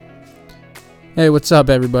Hey, what's up,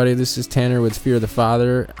 everybody? This is Tanner with Fear the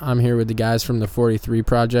Father. I'm here with the guys from the 43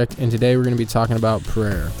 Project, and today we're going to be talking about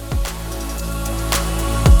prayer.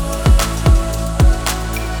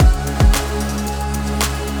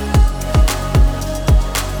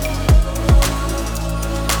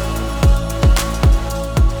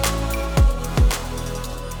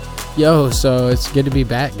 So it's good to be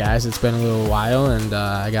back, guys. It's been a little while, and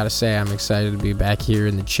I gotta say I'm excited to be back here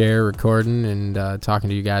in the chair recording and talking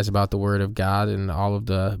to you guys about the Word of God and all of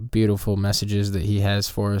the beautiful messages that He has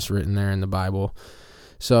for us written there in the Bible.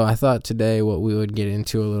 So I thought today what we would get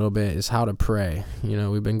into a little bit is how to pray. You know,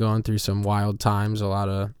 we've been going through some wild times, a lot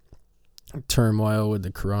of turmoil with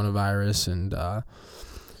the coronavirus and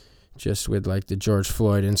just with like the George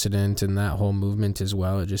Floyd incident and that whole movement as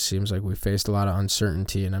well. It just seems like we faced a lot of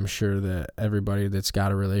uncertainty, and I'm sure that everybody that's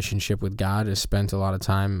got a relationship with God has spent a lot of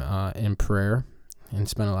time in prayer and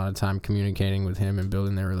spent a lot of time communicating with Him and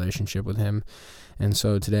building their relationship with Him. And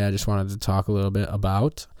so today I just wanted to talk a little bit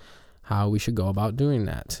about how we should go about doing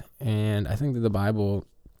that. And I think that the Bible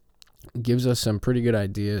gives us some pretty good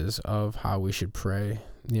ideas of how we should pray.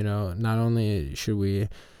 You know, not only should we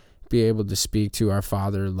be able to speak to our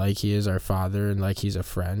Father like He is our Father and like He's a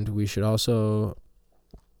friend, we should also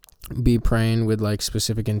be praying with like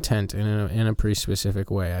specific intent in a pretty specific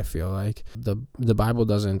way. I feel like the Bible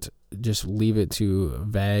doesn't just leave it to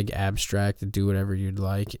vague, abstract, do whatever you'd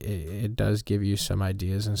like. It does give you some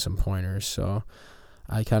ideas and some pointers. So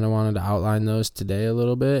I kind of wanted to outline those today a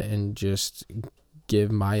little bit and just give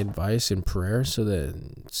my advice in prayer so that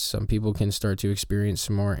some people can start to experience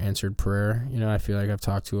some more answered prayer. You know, I feel like I've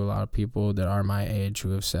talked to a lot of people that are my age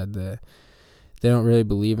who have said that they don't really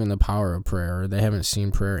believe in the power of prayer, or they haven't seen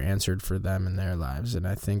prayer answered for them in their lives. And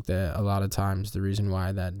I think that a lot of times the reason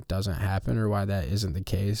why that doesn't happen or why that isn't the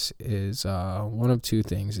case is one of two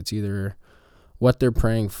things. It's either what they're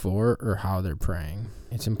praying for or how they're praying.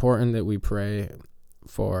 It's important that we pray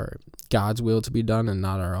for God's will to be done and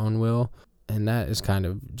not our own will. And that is kind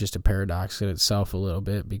of just a paradox in itself a little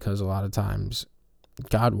bit, because a lot of times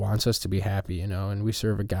God wants us to be happy, you know, and we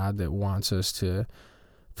serve a God that wants us to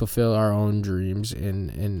fulfill our own dreams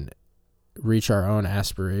and reach our own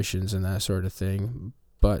aspirations and that sort of thing.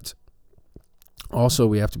 But also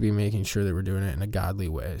we have to be making sure that we're doing it in a godly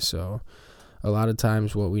way. So a lot of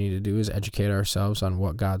times what we need to do is educate ourselves on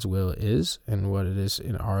what God's will is and what it is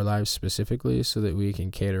in our lives specifically, so that we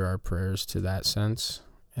can cater our prayers to that sense.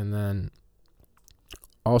 And then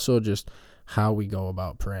also just how we go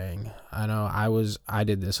about praying. I know I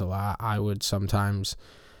did this a lot. I would sometimes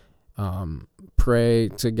pray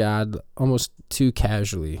to God almost too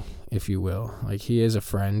casually, if you will. Like, He is a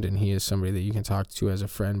friend and He is somebody that you can talk to as a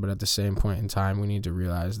friend, but at the same point in time, we need to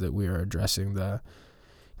realize that we are addressing the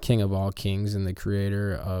King of all kings and the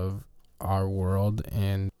creator of our world,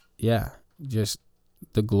 and just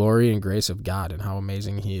the glory and grace of God and how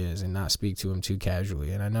amazing He is, and not speak to Him too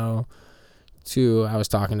casually. And I know I was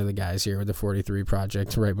talking to the guys here with the 43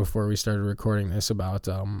 Project right before we started recording this about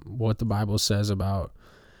what the Bible says about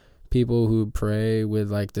people who pray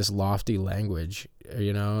with like this lofty language.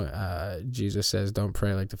 You know, Jesus says don't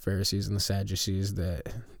pray like the Pharisees and the Sadducees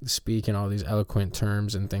that speak in all these eloquent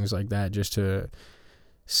terms and things like that just to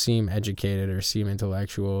seem educated or seem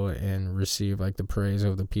intellectual and receive like the praise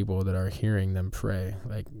of the people that are hearing them pray.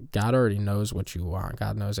 Like, God already knows what you want.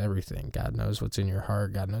 God knows everything. God knows what's in your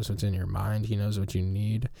heart. God knows what's in your mind. He knows what you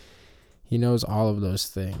need. He knows all of those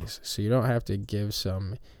things. So you don't have to give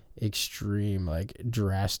some extreme, like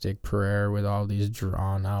drastic prayer with all these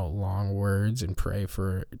drawn out long words and pray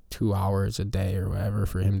for 2 hours a day or whatever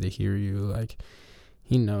for Him to hear you. Like,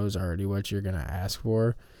 He knows already what you're going to ask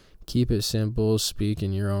for. Keep it simple, speak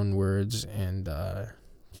in your own words, and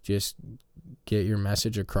just get your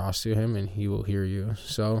message across to Him, and He will hear you.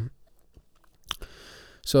 So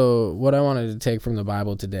what I wanted to take from the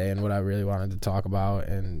Bible today, and what I really wanted to talk about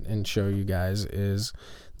and show you guys, is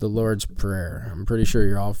the Lord's Prayer. I'm pretty sure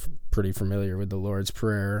you're all pretty familiar with the Lord's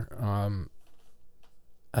Prayer.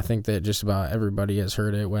 I think that just about everybody has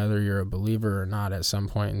heard it, whether you're a believer or not. At some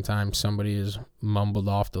point in time, somebody has mumbled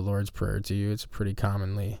off the Lord's Prayer to you. It's a pretty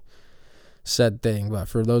commonly said thing, but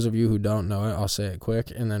for those of you who don't know it, I'll say it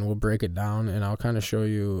quick, and then we'll break it down, and I'll kind of show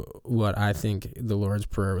you what I think the Lord's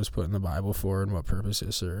Prayer was put in the Bible for and what purpose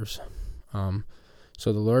it serves.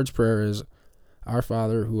 So the Lord's Prayer is, Our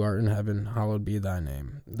Father, who art in heaven, hallowed be thy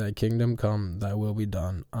name. Thy kingdom come, thy will be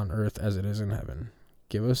done, on earth as it is in heaven.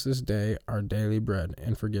 Give us this day our daily bread,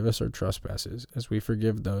 and forgive us our trespasses, as we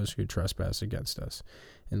forgive those who trespass against us.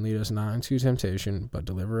 And lead us not into temptation, but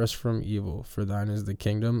deliver us from evil. For thine is the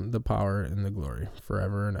kingdom, the power, and the glory,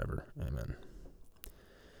 forever and ever. Amen.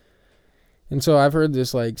 And so I've heard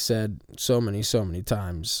this like said so many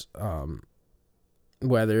times,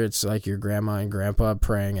 whether it's like your grandma and grandpa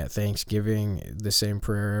praying at Thanksgiving the same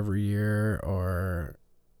prayer every year, or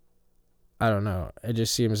I don't know. It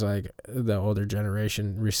just seems like the older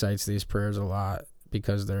generation recites these prayers a lot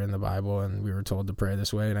because they're in the Bible and we were told to pray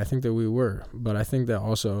this way. And I think that we were, but I think that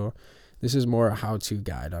also this is more a how-to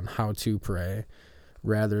guide on how to pray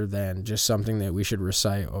rather than just something that we should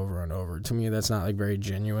recite over and over. To me, that's not like very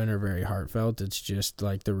genuine or very heartfelt. It's just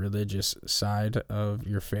like the religious side of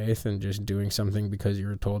your faith, and just doing something because you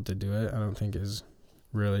were told to do it, I don't think is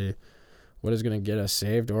really what is going to get us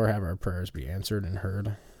saved or have our prayers be answered and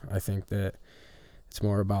heard. I think that it's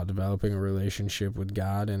more about developing a relationship with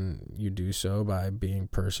God, and you do so by being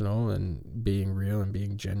personal and being real and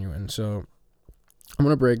being genuine. So I'm going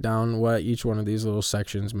to break down what each one of these little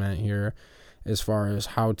sections meant here as far as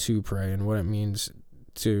how to pray and what it means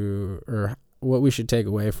to, or what we should take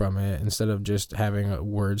away from it, instead of just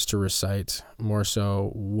having words to recite, more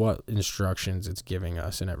so what instructions it's giving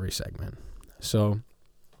us in every segment. So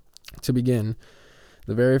to begin,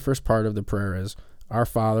 the very first part of the prayer is, "Our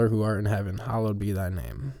Father who art in heaven, hallowed be thy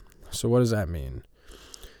name." So what does that mean?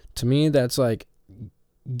 To me, that's like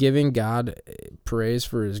giving God praise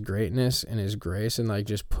for his greatness and his grace, and like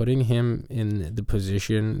just putting him in the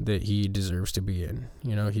position that he deserves to be in.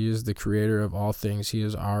 You know, he is the creator of all things. He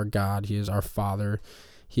is our God. He is our Father.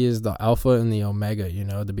 He is the Alpha and the Omega, you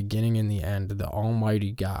know, the beginning and the end, the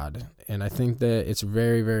Almighty God. And I think that it's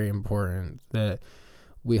very, very important that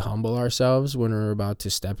we humble ourselves when we're about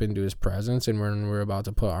to step into his presence, and when we're about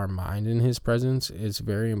to put our mind in his presence. It's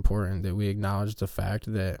very important that we acknowledge the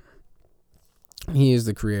fact that he is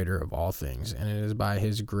the creator of all things, and it is by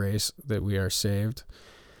his grace that we are saved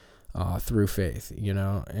through faith, you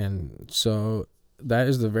know. And so that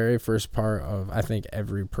is the very first part of, I think,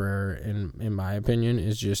 every prayer, in my opinion,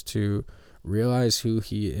 is just to realize who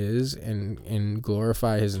he is and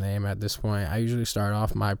glorify his name at this point. I usually start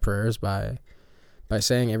off my prayers by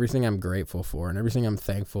saying everything I'm grateful for and everything I'm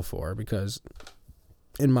thankful for, because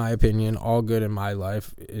in my opinion, all good in my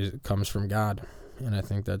life comes from God. And I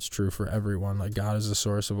think that's true for everyone. Like, God is the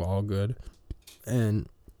source of all good. And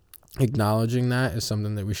acknowledging that is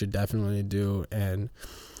something that we should definitely do. And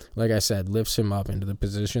like I said, lifts him up into the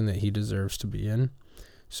position that he deserves to be in.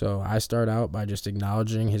 So I start out by just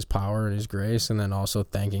acknowledging his power and his grace, and then also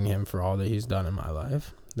thanking him for all that he's done in my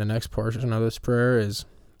life. The next portion of this prayer is,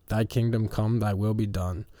 "Thy kingdom come, thy will be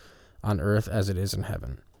done on earth as it is in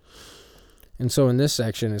heaven." And so in this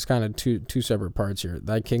section, it's kind of two separate parts here.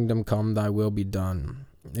 Thy kingdom come, thy will be done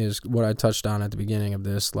is what I touched on at the beginning of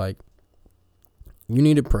this. Like, you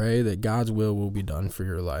need to pray that God's will be done for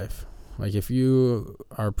your life. Like, if you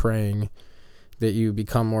are praying that you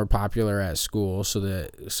become more popular at school so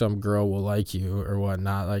that some girl will like you or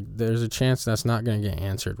whatnot, like, there's a chance that's not going to get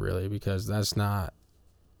answered, really, because that's not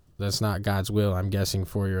God's will, I'm guessing,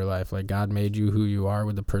 for your life. Like, God made you who you are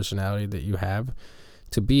with the personality that you have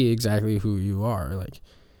to be exactly who you are. Like,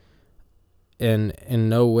 and in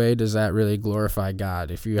no way does that really glorify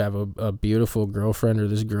God. If you have a beautiful girlfriend or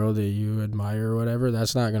this girl that you admire or whatever,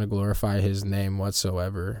 that's not going to glorify his name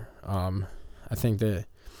whatsoever. I think that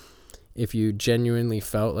if you genuinely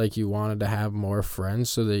felt like you wanted to have more friends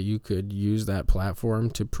so that you could use that platform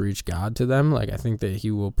to preach God to them, like, I think that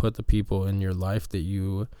he will put the people in your life that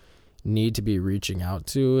you need to be reaching out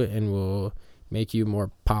to, and will make you more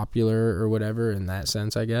popular or whatever in that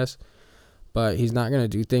sense, I guess. But he's not going to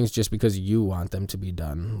do things just because you want them to be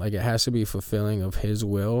done. Like, it has to be fulfilling of his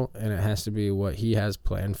will, and it has to be what he has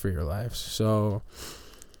planned for your life. So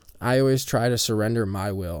I always try to surrender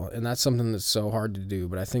my will, and that's something that's so hard to do.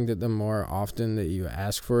 But I think that the more often that you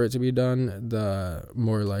ask for it to be done, the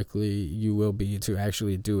more likely you will be to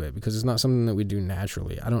actually do it, because it's not something that we do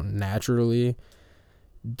naturally. I don't naturally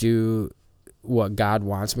do what God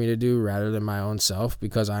wants me to do rather than my own self,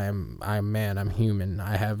 because I'm man, I'm human.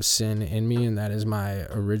 I have sin in me, and that is my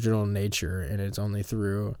original nature, and it's only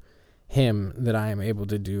through him that I am able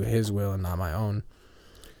to do his will and not my own.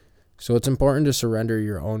 So it's important to surrender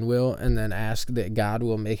your own will and then ask that God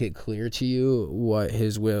will make it clear to you what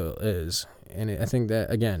his will is. And I think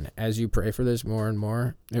that, again, as you pray for this more and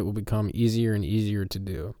more, it will become easier and easier to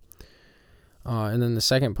do. And then the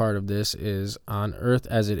second part of this is on earth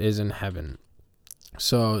as it is in heaven.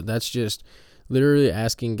 So that's just literally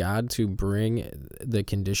asking God to bring the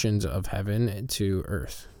conditions of heaven to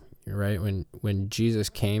earth, right? When Jesus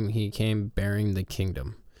came, he came bearing the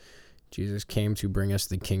kingdom. Jesus came to bring us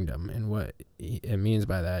the kingdom, and what it means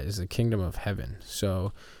by that is the kingdom of heaven.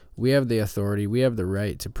 So we have the authority, we have the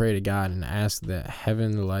right to pray to God and ask that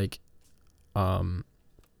heaven-like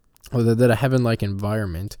or that a heaven-like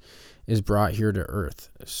environment is brought here to earth.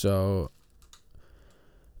 So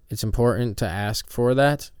it's important to ask for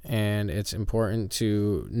that, and it's important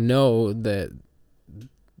to know that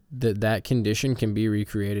condition can be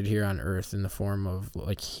recreated here on earth in the form of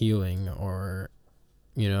like healing, or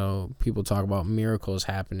people talk about miracles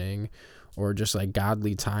happening, or just like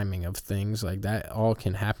godly timing of things like that. All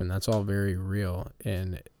can happen. That's all very real,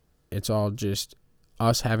 and it's all just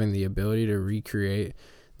us having the ability to recreate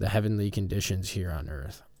the heavenly conditions here on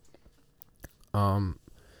earth.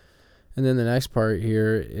 And then the next part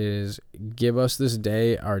here is, give us this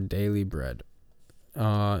day our daily bread.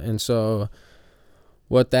 And so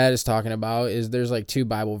what that is talking about is, there's like two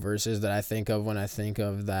Bible verses that I think of when I think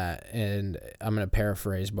of that, and I'm going to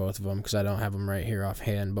paraphrase both of them because I don't have them right here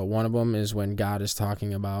offhand. But one of them is when God is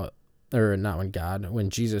talking about, or not when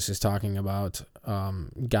Jesus is talking about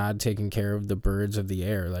God taking care of the birds of the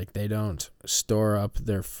air. Like, they don't store up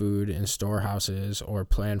their food in storehouses or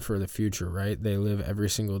plan for the future, right? They live every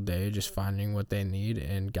single day just finding what they need,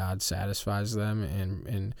 and God satisfies them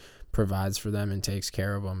and provides for them and takes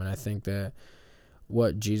care of them. And I think that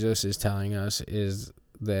what Jesus is telling us is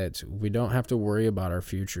that we don't have to worry about our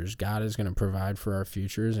futures. God is going to provide for our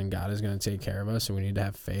futures, and God is going to take care of us, and we need to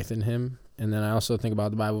have faith in him. And then I also think about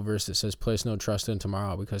the Bible verse that says, place no trust in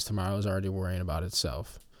tomorrow, because tomorrow is already worrying about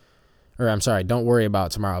itself. Or I'm sorry, don't worry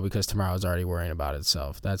about tomorrow, because tomorrow is already worrying about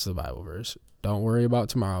itself. That's the Bible verse. Don't worry about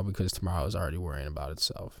tomorrow, because tomorrow is already worrying about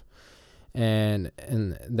itself. And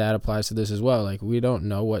that applies to this as well. Like, we don't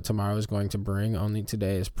know what tomorrow is going to bring. Only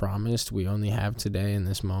today is promised. We only have today in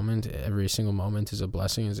this moment. Every single moment is a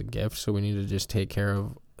blessing, is a gift. So we need to just take care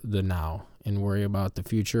of the now and worry about the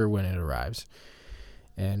future when it arrives.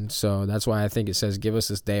 And so that's why I think it says, give us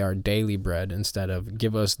this day our daily bread, instead of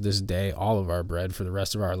give us this day all of our bread for the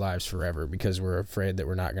rest of our lives forever, because we're afraid that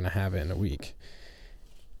we're not going to have it in a week.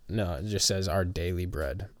 No, it just says our daily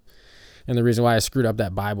bread. And the reason why I screwed up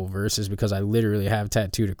that Bible verse is because I literally have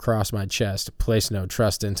tattooed across my chest, place no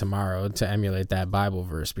trust in tomorrow, to emulate that Bible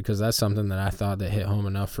verse, because that's something that I thought that hit home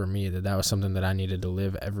enough for me, that was something that I needed to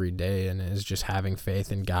live every day, and is just having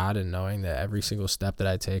faith in God and knowing that every single step that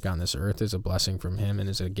I take on this earth is a blessing from him and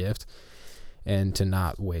is a gift, and to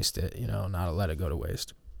not waste it, not let it go to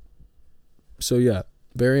waste. So yeah,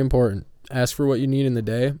 very important. Ask for what you need in the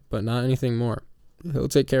day, but not anything more. He'll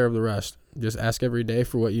take care of the rest. Just ask every day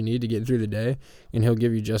for what you need to get through the day, and he'll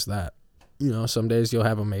give you just that. Some days you'll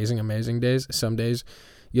have amazing days. Some days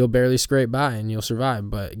you'll barely scrape by and you'll survive,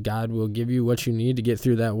 but God will give you what you need to get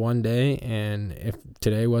through that one day. And if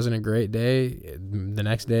today wasn't a great day, the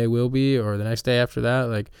next day will be, or the next day after that.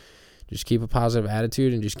 Like, just keep a positive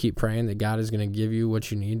attitude and just keep praying that God is going to give you what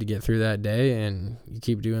you need to get through that day, and you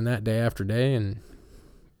keep doing that day after day, and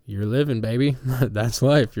you're living, baby. That's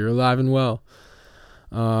life. You're alive and well.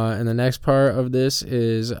 And the next part of this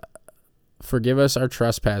is, forgive us our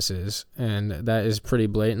trespasses. And that is pretty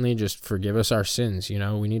blatantly just forgive us our sins.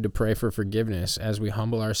 We need to pray for forgiveness as we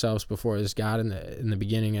humble ourselves before this God in the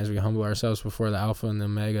beginning, as we humble ourselves before the Alpha and the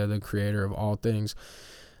Omega, the creator of all things.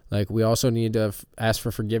 Like, we also need to ask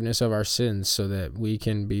for forgiveness of our sins, so that we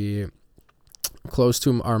can be close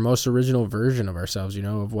to our most original version of ourselves,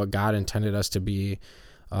 of what God intended us to be.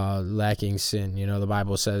 Lacking sin. The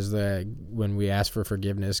Bible says that when we ask for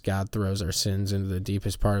forgiveness, God throws our sins into the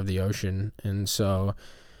deepest part of the ocean. And so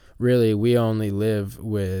really, we only live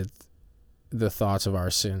with the thoughts of our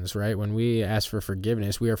sins, right? When we ask for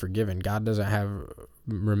forgiveness, we are forgiven. God doesn't have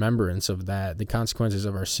remembrance of that. The consequences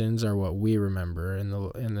of our sins are what we remember,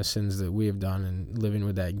 and the sins that we have done, and living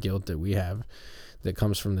with that guilt that we have that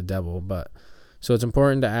comes from the devil. But so it's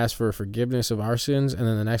important to ask for forgiveness of our sins. And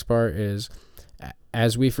then the next part is,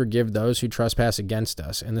 as we forgive those who trespass against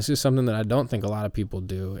us. And this is something that I don't think a lot of people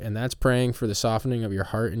do, and that's praying for the softening of your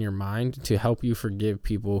heart and your mind to help you forgive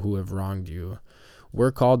people who have wronged you.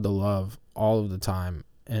 We're called to love all of the time,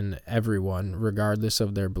 and everyone, regardless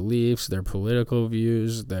of their beliefs, their political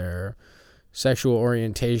views, their sexual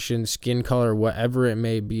orientation, skin color, whatever it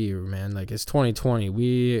may be, man. Like, it's 2020.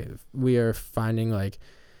 We are finding like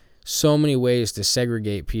so many ways to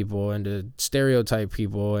segregate people and to stereotype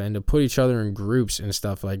people and to put each other in groups and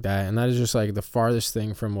stuff like that. And that is just like the farthest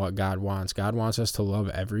thing from what God wants. God wants us to love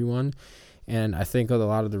everyone. And I think a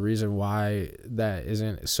lot of the reason why that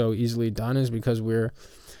isn't so easily done is because we're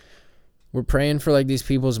praying for like these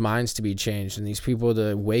people's minds to be changed, and these people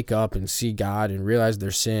to wake up and see God and realize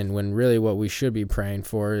their sin, when really what we should be praying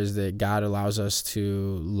for is that God allows us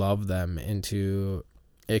to love them and to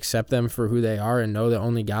accept them for who they are, and know that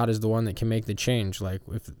only God is the one that can make the change. Like,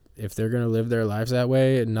 if they're going to live their lives that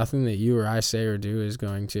way, nothing that you or I say or do is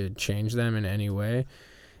going to change them in any way.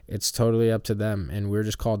 It's totally up to them, and we're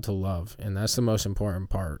just called to love. And that's the most important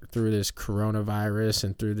part. Through this coronavirus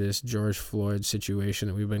and through this George Floyd situation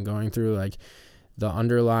that we've been going through, like, the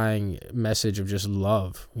underlying message of just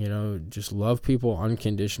love, just love people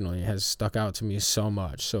unconditionally has stuck out to me so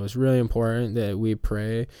much. So it's really important that we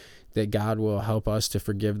pray that God will help us to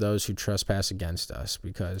forgive those who trespass against us,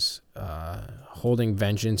 because holding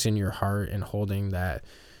vengeance in your heart and holding that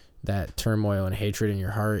turmoil and hatred in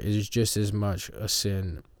your heart is just as much a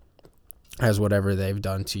sin as whatever they've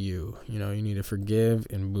done to you. You need to forgive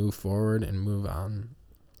and move forward and move on,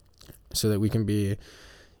 so that we can be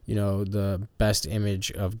the best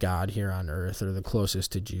image of God here on earth, or the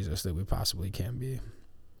closest to Jesus that we possibly can be.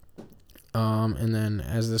 And then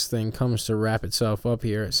as this thing comes to wrap itself up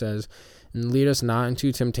here, it says, "And lead us not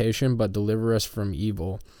into temptation, but deliver us from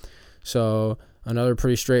evil." So another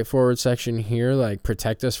pretty straightforward section here, like,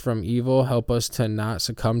 protect us from evil, help us to not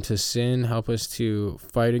succumb to sin, help us to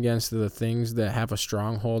fight against the things that have a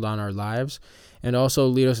stronghold on our lives, and also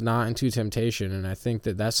lead us not into temptation. And I think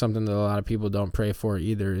that that's something that a lot of people don't pray for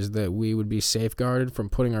either, is that we would be safeguarded from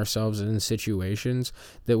putting ourselves in situations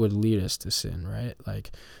that would lead us to sin, right?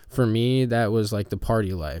 Like, for me, that was like the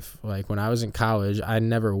party life. Like, when I was in college, I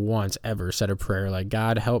never once ever said a prayer like,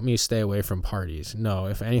 "God, help me stay away from parties." No,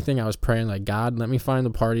 if anything, I was praying like, "God, let me find the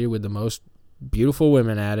party with the most beautiful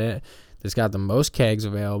women at it, that's got the most kegs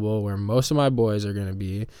available, where most of my boys are going to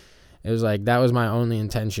be." It was like, that was my only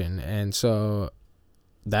intention. And so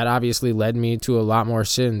that obviously led me to a lot more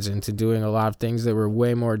sins and to doing a lot of things that were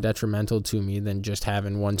way more detrimental to me than just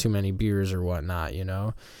having one too many beers or whatnot,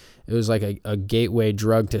 It was like a gateway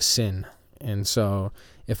drug to sin. And so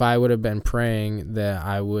if I would have been praying that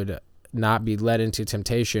I would not be led into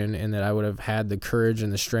temptation, and that I would have had the courage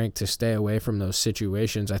and the strength to stay away from those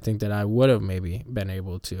situations, I think that I would have maybe been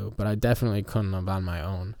able to, but I definitely couldn't have on my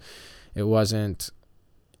own. It wasn't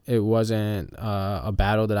a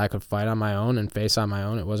battle that I could fight on my own and face on my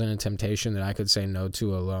own. It wasn't a temptation that I could say no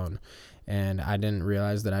to alone. And I didn't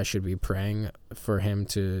realize that I should be praying for him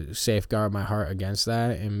to safeguard my heart against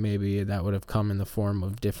that. And maybe that would have come in the form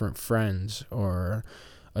of different friends, or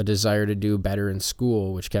a desire to do better in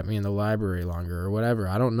school, which kept me in the library longer, or whatever.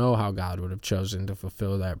 I don't know how God would have chosen to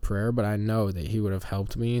fulfill that prayer, but I know that he would have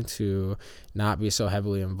helped me to not be so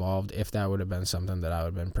heavily involved if that would have been something that I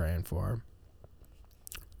would have been praying for.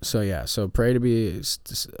 So pray to be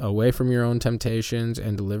away from your own temptations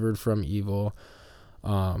and delivered from evil.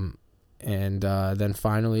 And then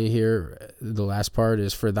finally here, the last part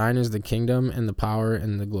is, "For thine is the kingdom and the power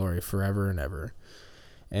and the glory forever and ever."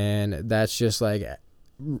 And that's just like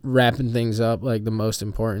wrapping things up. Like, the most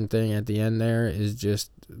important thing at the end there is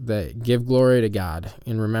just that give glory to God,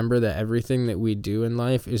 and remember that everything that we do in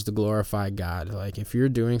life is to glorify God. Like, if you're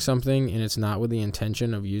doing something and it's not with the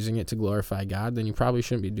intention of using it to glorify God, then you probably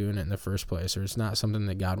shouldn't be doing it in the first place, or it's not something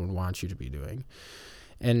that God would want you to be doing.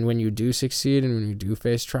 And when you do succeed and when you do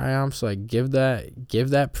face triumphs, like, give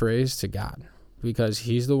that praise to God, because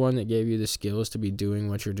he's the one that gave you the skills to be doing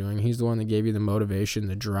what you're doing. He's the one that gave you the motivation,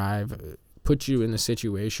 the drive, put you in the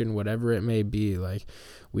situation, whatever it may be. Like,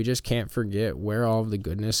 we just can't forget where all of the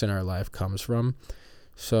goodness in our life comes from.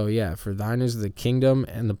 So yeah, for thine is the kingdom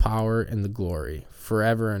and the power and the glory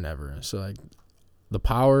forever and ever. So, like, the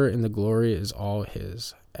power and the glory is all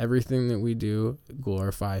his. Everything that we do,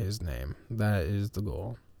 glorify his name. That is the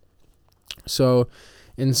goal. So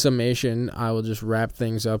in summation, I will just wrap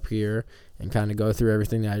things up here and kind of go through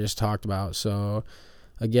everything that I just talked about. So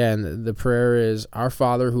again, the prayer is, "Our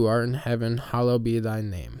Father who art in heaven, hallowed be thy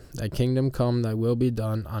name. Thy kingdom come, thy will be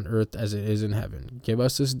done on earth as it is in heaven. Give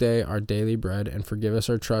us this day our daily bread, and forgive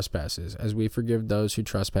us our trespasses, as we forgive those who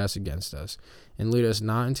trespass against us. And lead us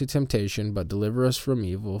not into temptation, but deliver us from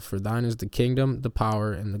evil. For thine is the kingdom, the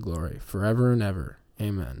power, and the glory, forever and ever.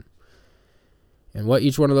 Amen." And what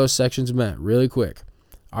each one of those sections meant, really quick.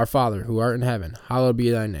 Our Father who art in heaven, hallowed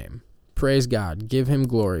be thy name. Praise God, give him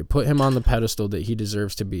glory, put him on the pedestal that he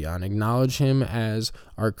deserves to be on, acknowledge him as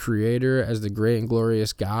our creator, as the great and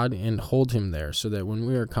glorious God, and hold him there, so that when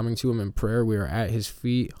we are coming to him in prayer, we are at his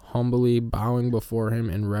feet, humbly bowing before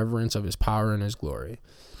him in reverence of his power and his glory.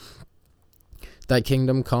 Thy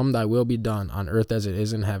kingdom come, thy will be done, on earth as it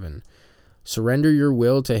is in heaven. Surrender your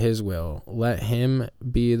will to his will. Let him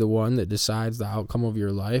be the one that decides the outcome of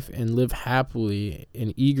your life, and live happily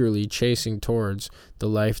and eagerly chasing towards the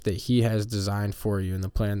life that he has designed for you and the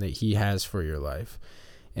plan that he has for your life.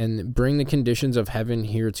 And bring the conditions of heaven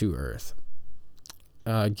here to earth.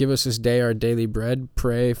 Give us this day our daily bread.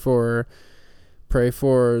 Pray for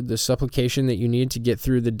the supplication that you need to get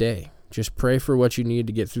through the day. Just pray for what you need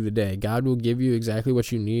to get through the day. God will give you exactly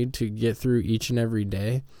what you need to get through each and every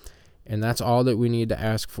day. And that's all that we need to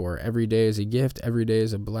ask for. Every day is a gift. Every day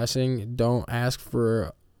is a blessing. Don't ask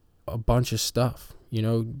for a bunch of stuff.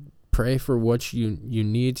 Pray for what you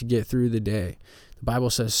need to get through the day. The Bible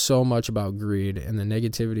says so much about greed and the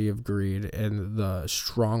negativity of greed and the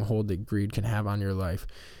stronghold that greed can have on your life.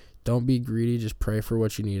 Don't be greedy. Just pray for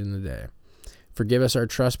what you need in the day. Forgive us our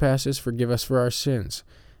trespasses. Forgive us for our sins.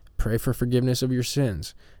 Pray for forgiveness of your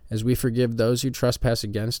sins. As we forgive those who trespass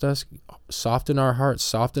against us, soften our hearts,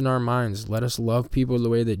 soften our minds. Let us love people the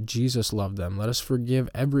way that Jesus loved them. Let us forgive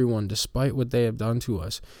everyone despite what they have done to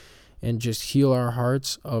us. And just heal our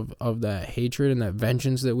hearts of that hatred and that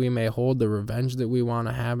vengeance that we may hold, the revenge that we want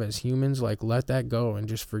to have as humans. Let that go and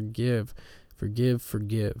just forgive.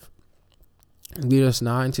 Lead us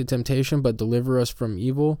not into temptation, but deliver us from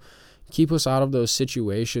evil. Keep us out of those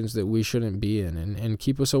situations that we shouldn't be in, and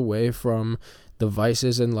keep us away from the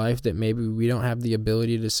vices in life that maybe we don't have the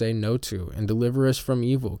ability to say no to, and deliver us from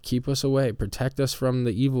evil. Keep us away. Protect us from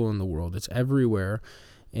the evil in the world. It's everywhere.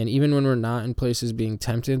 And even when we're not in places being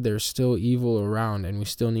tempted, there's still evil around, and we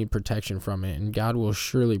still need protection from it. And God will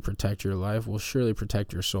surely protect your life, will surely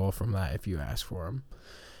protect your soul from that if you ask for him.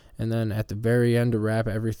 And then at the very end, to wrap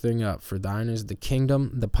everything up, for thine is the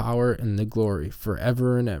kingdom, the power, and the glory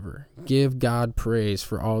forever and ever. Give God praise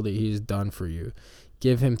for all that he has done for you.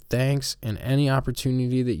 Give him thanks, and any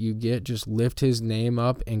opportunity that you get, just lift his name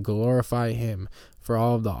up and glorify him for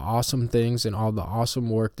all of the awesome things and all the awesome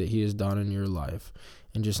work that he has done in your life.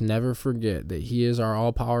 And just never forget that he is our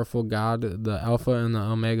all-powerful God, the Alpha and the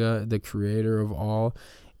Omega, the creator of all,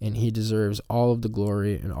 and he deserves all of the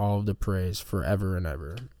glory and all of the praise forever and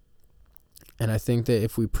ever. And I think that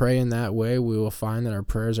if we pray in that way, we will find that our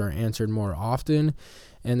prayers are answered more often,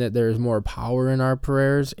 and that there is more power in our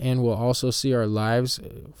prayers, and we'll also see our lives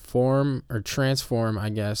transform,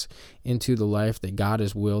 into the life that God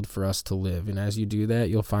has willed for us to live. And as you do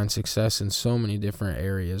that, you'll find success in so many different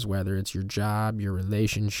areas, whether it's your job, your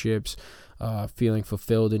relationships, feeling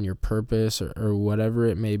fulfilled in your purpose, or whatever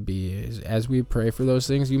it may be. As we pray for those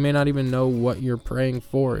things, you may not even know what you're praying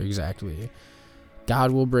for exactly.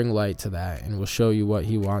 God will bring light to that and will show you what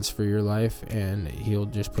he wants for your life, and he'll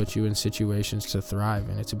just put you in situations to thrive.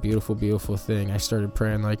 And it's a beautiful, beautiful thing. I started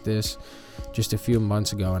praying like this just a few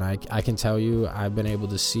months ago, and I can tell you I've been able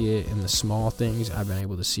to see it in the small things. I've been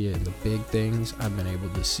able to see it in the big things. I've been able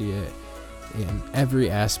to see it in every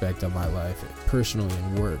aspect of my life, personally,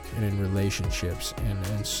 in work and in relationships, and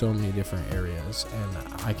in so many different areas. And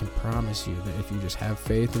I can promise you that if you just have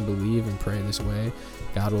faith and believe and pray this way,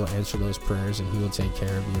 God will answer those prayers, and he will take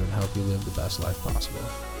care of you and help you live the best life possible.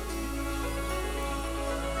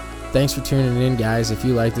 Thanks for tuning in, guys. If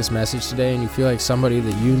you like this message today and you feel like somebody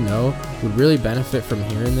that you know would really benefit from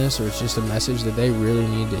hearing this, or it's just a message that they really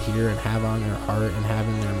need to hear and have on their heart and have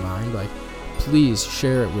in their mind, please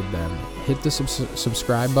share it with them. Hit the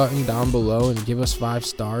subscribe button down below and give us 5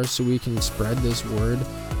 stars so we can spread this word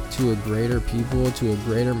to a greater people, to a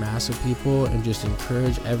greater mass of people, and just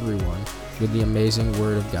encourage everyone with the amazing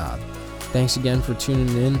word of God. Thanks again for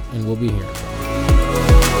tuning in, and we'll be here.